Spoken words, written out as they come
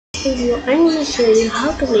video I'm going to show you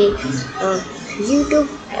how to make a YouTube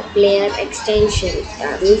player extension.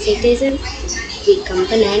 Means it is the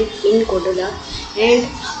component in Kodular, and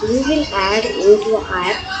we will add into our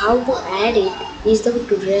app. How to add it is the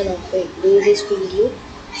tutorial of it in this video.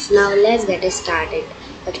 So now let's get it started.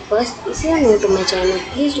 But first, if you are new to my channel,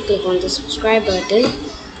 please do click on the subscribe button.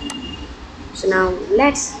 So now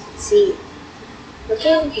let's see.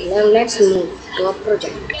 Okay, now let's move to a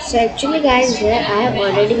project. So actually guys, here I have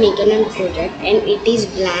already made a project and it is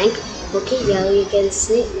blank. Okay, here you can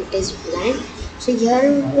see it is blank. So here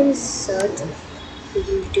we will search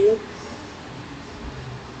YouTube.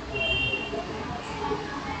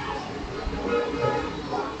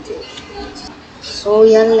 So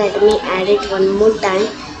here let me add it one more time.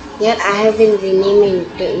 Here I have been renaming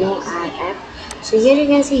to no app. So here you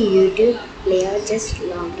can see YouTube player, just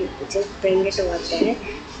log it, just bring it over there.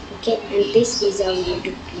 Okay, and this is our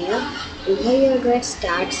YouTube player, and here you get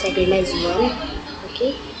start second as well.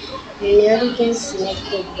 Okay, and here you can select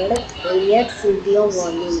the width and here should be your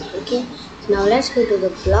volume. Okay, now let's go to the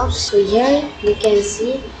blocks. So here you can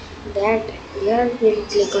see that here we'll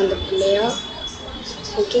click on the player.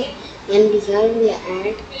 Okay, and here we'll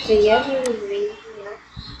add. So here we will bring here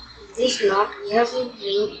this not here we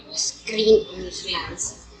bring screen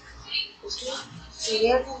initialize. Okay, so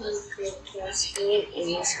here we will click your screen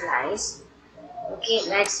initialize. Okay,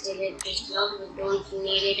 let's delete this block. We don't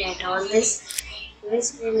need it at all. This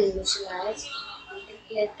screen initialize.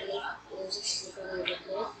 Click, just click on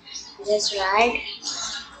multiplayer. Just write.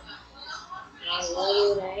 Where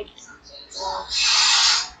you write.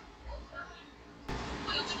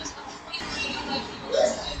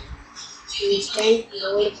 Instant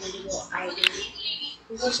load video ID.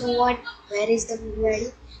 Okay, so where is the video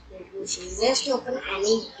ID? Let me see. Just open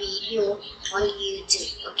any video on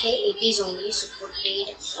YouTube. Okay, it is only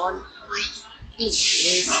supported on this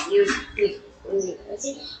YouTube only.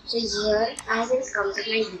 Okay, so here I will come to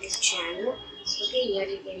my YouTube channel. Okay, here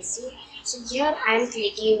you can see. So here I am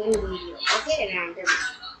clicking on video. Okay, random.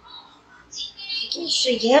 Okay, so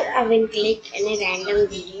here I will click any random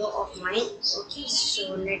video of mine. Okay,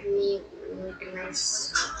 so let me make a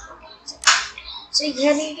nice. So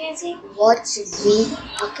here you can see watch V.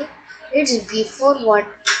 Okay, it's before what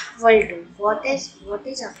will do. What is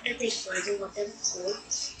after the equal to whatever code.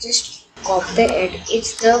 Just copy it.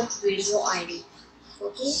 It's the video ID.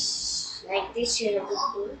 Okay, like this you have to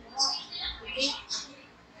do. Okay.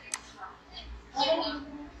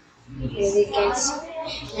 Here you can see,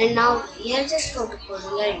 and now here just go to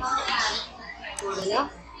Kodular,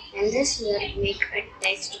 and just here make a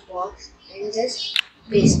text box and just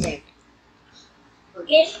paste it.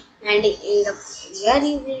 Okay, and in the here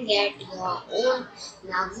you will get your own.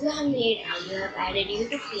 Now you have added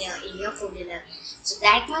YouTube player in your folder. So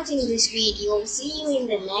that much in this video. See you in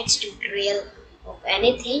the next tutorial of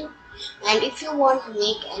anything. And if you want to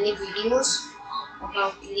make any videos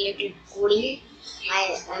about related coding,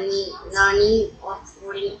 any learning or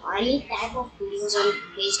coding or any type of videos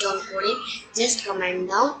based on coding, just comment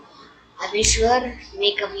down. I will sure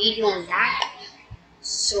make a video on that.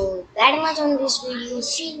 So that much on this video.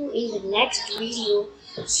 See you in the next video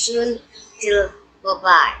soon. Till bye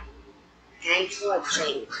bye. Thanks for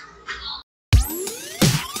watching.